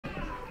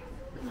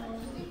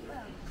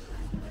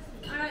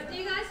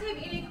have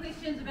any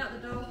questions about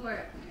the dog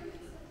work?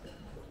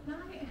 No?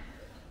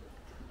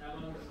 How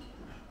long does it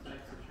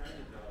take to train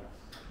your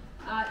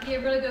dogs? Yeah,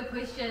 really good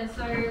question.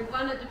 So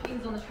one, it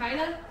depends on the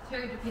trainer. Two,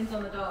 it depends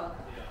on the dog.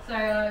 So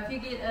if you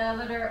get a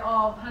litter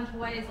of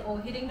hunter-ways or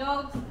heading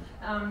dogs,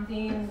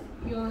 then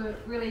you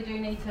really do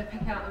need to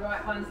pick out the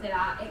right ones that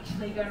are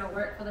actually going to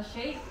work for the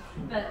sheep.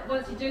 But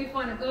once you do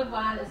find a good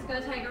one, it's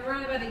going to take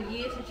around about a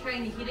year to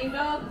train your heading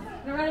dog,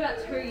 and around about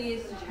 2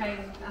 years to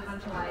train a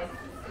hunter-way.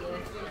 Yeah.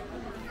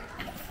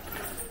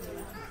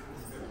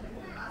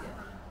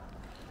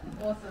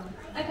 Awesome.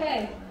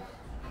 Okay.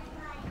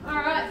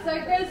 Alright, so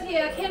Grizz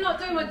here, I cannot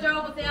do my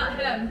job without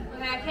him.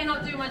 Okay, I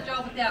cannot do my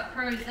job without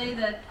Cruz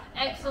either.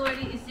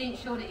 Absolutely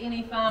essential to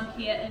any farm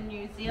here in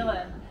New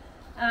Zealand.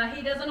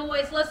 He doesn't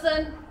always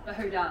listen, but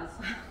who does?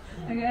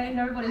 Okay,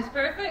 nobody's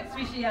perfect,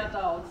 especially our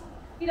dogs.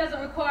 He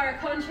doesn't require a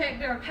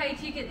contract or a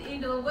paycheck at the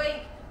end of the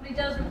week. What he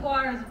does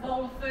require is a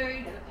bowl of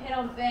food and a pat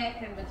on the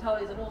back, and we're told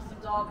he's an awesome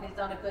dog and he's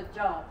done a good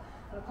job.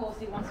 But of course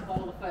he wants a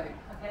bowl of food.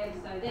 Okay,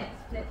 so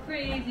that's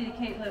pretty easy to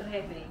keep him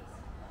happy.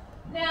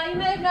 Now you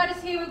may have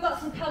noticed here we've got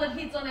some coloured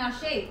heads on our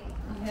sheep.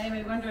 Okay,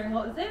 we're wondering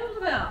what is that all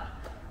about?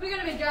 We're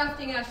going to be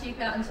drafting our sheep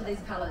out into these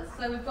colours.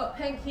 So we've got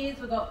pink heads,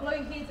 we've got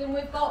blue heads, and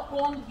we've got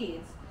blonde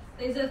heads.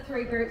 These are the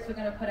three groups we're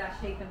going to put our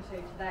sheep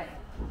into today.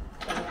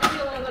 So I'll give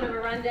you a little bit of a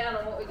rundown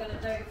on what we're going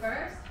to do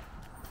first.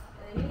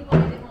 And then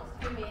anybody that wants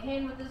to give me a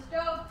hand with this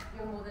job,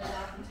 you're more than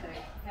welcome to.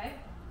 Okay?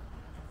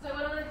 So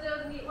what I'm going to do is I'm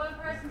going to get one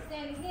person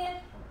standing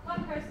here,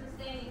 one person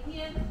standing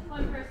here,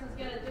 one person's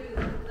going to do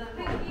the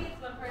pink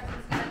heads, one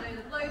person's going to do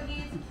the blue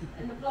heads,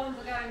 and the blondes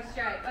are going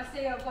straight. I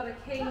see I've got a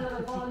keen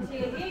little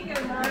volunteer here. Give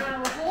them a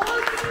round of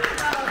applause.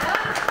 Well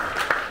done.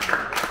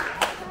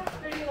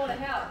 Who do you want to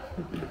help?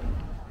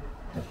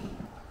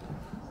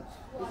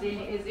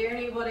 Is there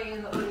anybody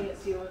in the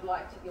audience who would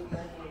like to give me a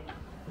hand?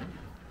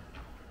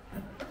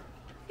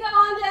 Come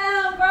on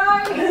down, bro!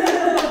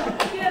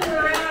 Give them a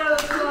round of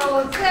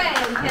applause.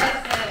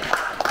 Fantastic.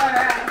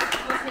 Alright,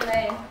 what's your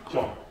name?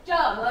 John.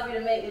 John, lovely to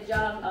meet you,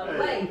 John.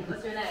 Lee,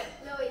 what's your name?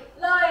 Louie.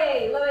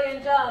 Louie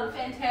and John,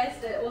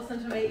 fantastic. Awesome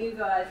to meet you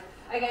guys.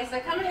 Okay, so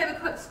come and have a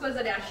quick squiz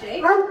at our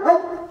sheep.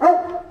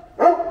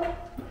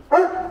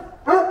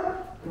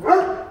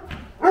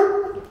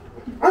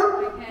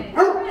 Okay,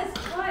 Chris,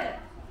 quiet.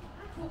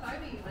 I talk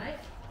over you, mate.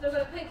 So we've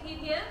got a pink head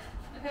here,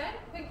 okay?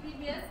 Pink head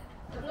here,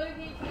 a blue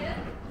head here,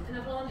 and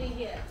a blondie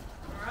here.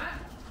 Alright?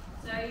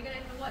 So you're going to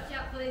have to watch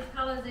out for these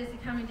colours as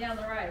they're coming down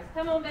the road.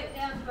 Come on back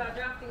down to our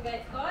drafting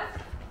gates, guys.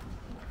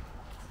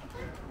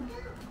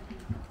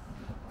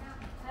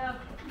 Now,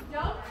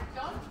 John,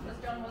 because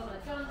John wasn't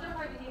it. John, jump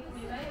over here for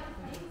me, mate.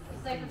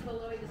 It's safer for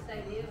Louie to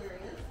stay there where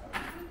he is.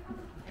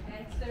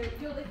 Okay, so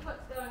your left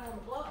foot's going on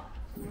the block,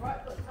 and your right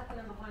foot's tucking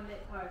in behind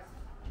that post.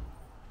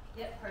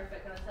 Yep,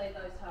 perfect. Gonna save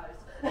those toes.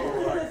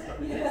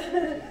 Yeah,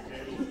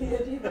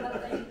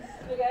 definitely.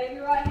 Okay,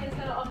 your right hand's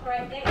gonna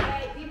operate that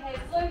gate. You have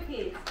blue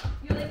heads.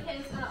 Your left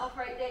hand's gonna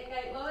operate that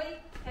gate, Louie.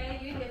 Okay,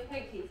 you have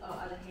pink heads. Oh,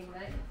 other hand,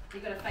 mate.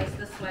 You're gonna face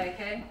this way,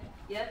 okay?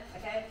 Yep,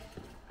 okay.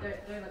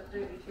 Don't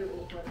be too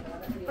awkward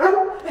about it.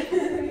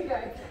 There you go.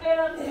 Hand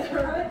on there,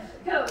 alright?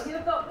 Cool.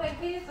 You've got pink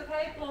heads,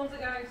 okay? Blondes are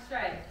going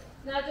straight.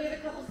 Now I do have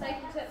a couple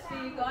safety tips for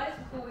you guys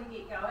before we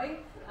get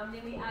going.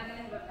 Then we are going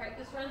to have a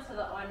practice run so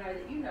that I know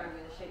that you know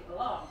where the sheep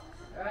belong.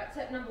 Alright,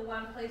 tip number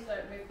one, please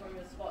don't move from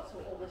your spots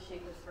or all the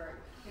sheep is through.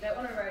 We don't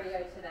want a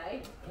rodeo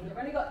today, and you've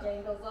only got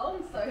jangles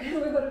on, so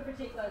we've got to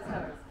protect those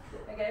toes.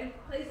 Okay,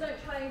 please don't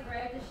try and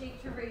grab the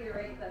sheep to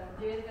redirect them.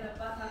 They're either going to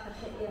buck up and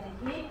hit you in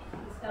the head,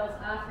 the scales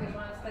are 3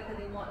 times thicker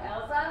than what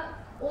ours are,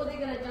 or they're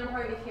going to jump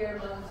over here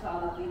and blow into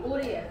our lovely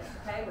audience,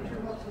 okay, which we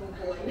want to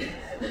avoid.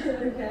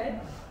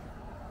 Okay.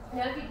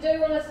 Now if you do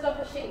want to stop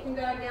a sheep from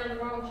going down the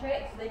wrong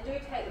track, so they do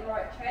take the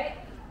right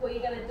track, what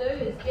you're going to do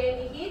is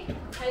jam your head,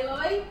 okay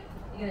Louie?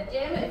 You're going to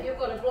jam it. If you've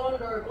got a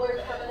blonde or a blue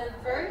coming in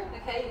through,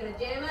 okay, you're going to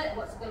jam it.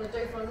 What's it going to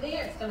do from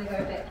there? It's going to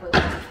go backwards.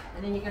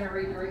 And then you're going to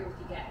redirect with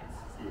your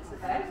gates,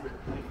 okay?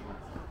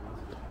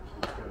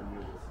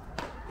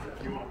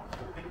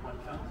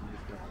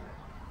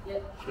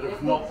 Yep. But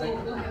it's not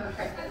we'll have a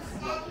practice.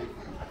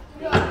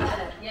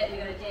 Yeah,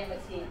 you're going to jam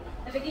its head.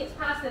 If it gets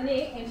past the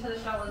neck into the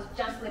shoulders,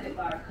 just let it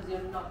go because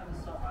you're not going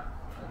to stop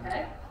it.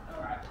 Okay?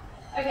 Alright.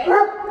 Okay,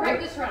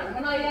 practice run.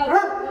 When I yell,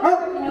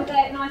 you'll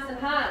get it nice and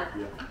hard.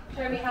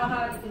 Show me how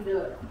hard you can do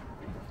it.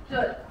 Do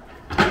it.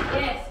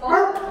 Yes.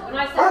 Awesome. When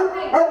I say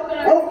hey, you're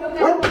going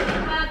to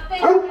hard,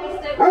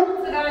 fantastic.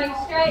 Arms are going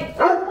straight.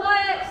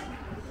 Quiet.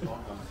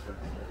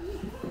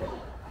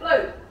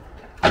 Blue.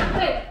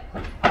 Pink.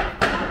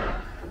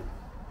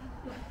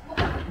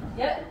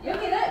 Yep, you'll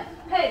get it.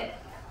 Pink.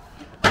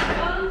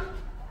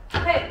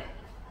 Pink.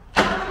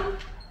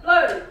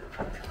 Blue.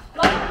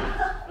 Blue.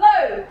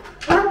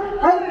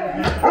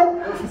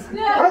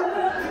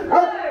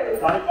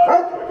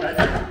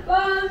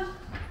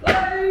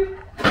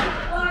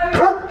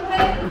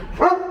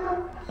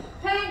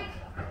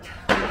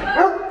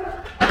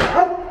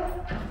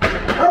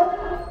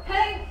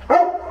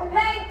 Pink.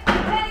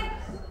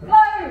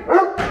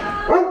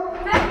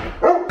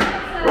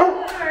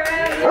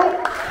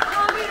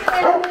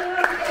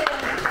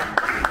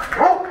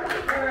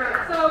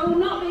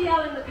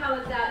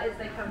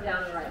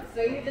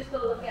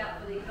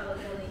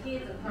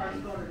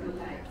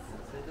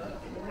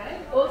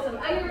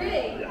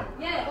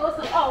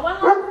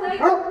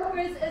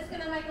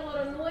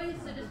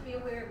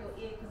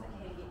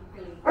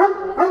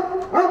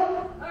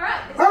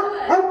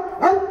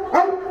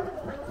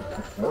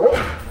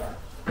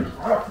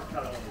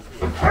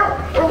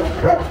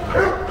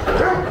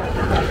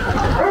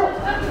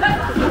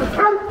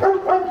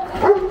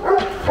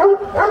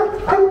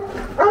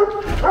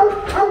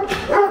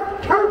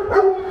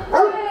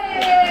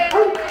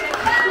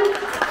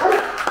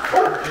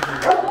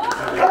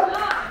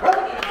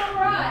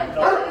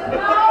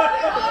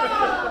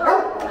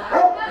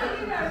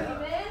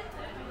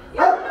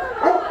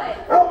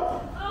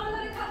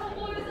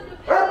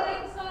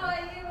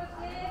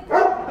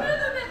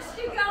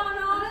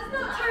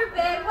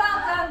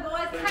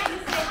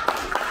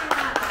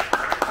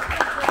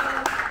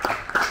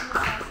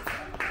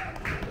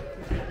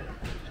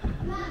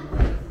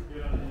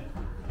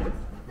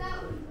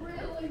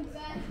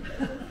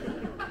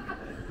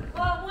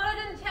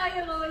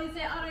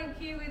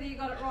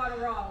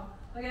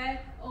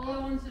 Okay, all I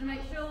wanted to make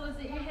sure was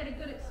that you had a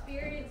good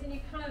experience and you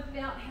kind of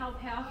felt how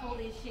powerful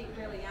these sheep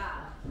really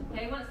are.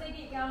 Okay, once they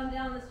get going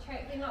down this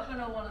track, they're not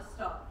going to want to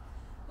stop.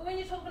 But when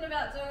you're talking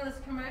about doing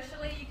this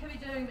commercially, you could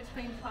be doing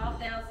between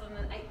 12,000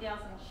 and 8,000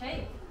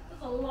 sheep.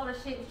 That's a lot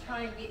of sheep to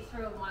try and get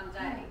through in one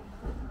day.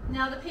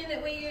 Now the pen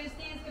that we use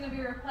there is going to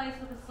be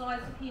replaced with a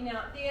size pen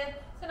out there.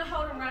 It's going to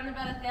hold around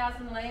about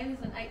 1,000 lambs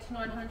and 800 to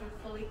 900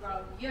 fully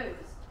grown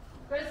ewes.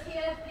 Chris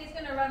here, he's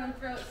going to run them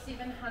through at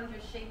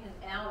 700 sheep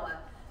an hour.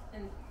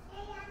 And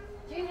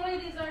generally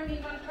there's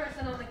only one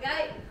person on the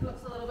gate. It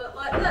looks a little bit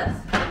like this.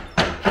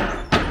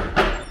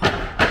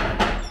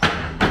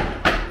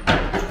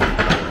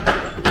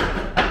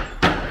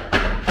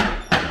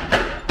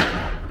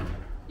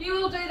 You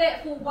will do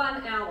that for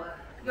 1 hour.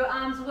 Your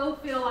arms will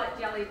feel like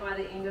jelly by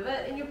the end of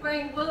it and your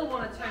brain will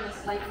want to turn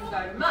asleep and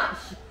go to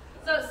mush.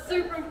 So it's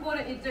super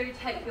important you do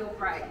take your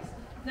breaks.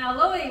 Now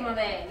Louis, my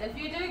man, if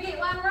you do get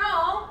one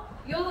wrong,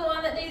 you're the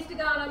one that needs to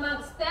go in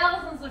amongst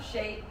thousands of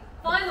sheep,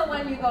 find the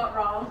one you got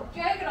wrong,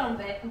 drag it on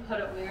back and put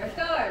it where it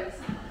goes.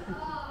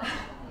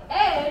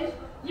 And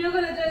you're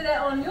going to do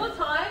that on your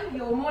time,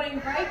 your morning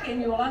break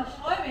and your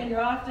lunchtime and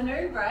your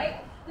afternoon break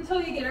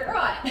until you get it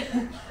right.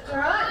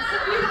 Alright,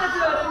 so you're going to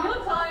do it on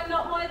your time,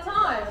 not my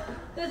time.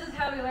 This is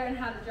how we learn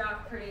how to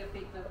draft pretty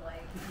effectively.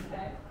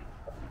 Okay?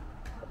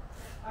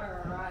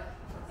 Alright,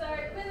 so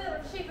when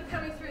the sheep are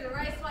coming through the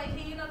raceway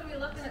here, you're not going to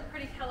be looking at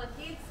pretty coloured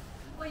heads.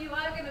 What you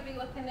are going to be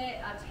looking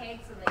at are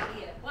tags in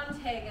the ear. One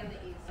tag in the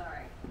ear,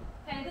 sorry.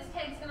 Okay, this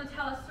tag is going to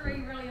tell us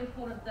 3 really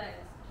important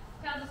things.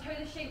 Tells us who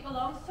the sheep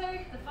belongs to,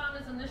 the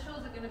farmer's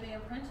initials are going to be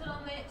imprinted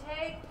on that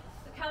tag.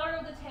 The colour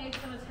of the tag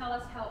is going to tell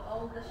us how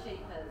old the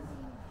sheep is.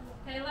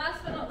 Okay,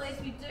 last but not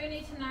least, we do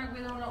need to know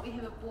whether or not we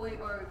have a boy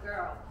or a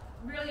girl.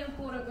 Really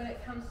important when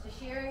it comes to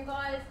shearing,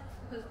 guys,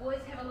 because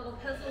boys have a little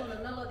pizzle in the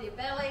middle of their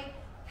belly.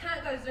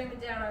 Can't go zooming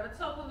down over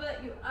top of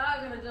it. You are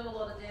going to do a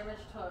lot of damage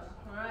to them.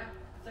 Alright?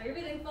 So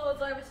everything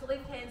folds over to the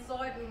left-hand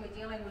side when we're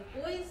dealing with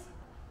boys.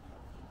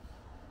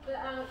 But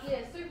yeah,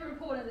 super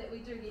important that we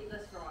do get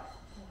this right.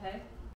 Okay?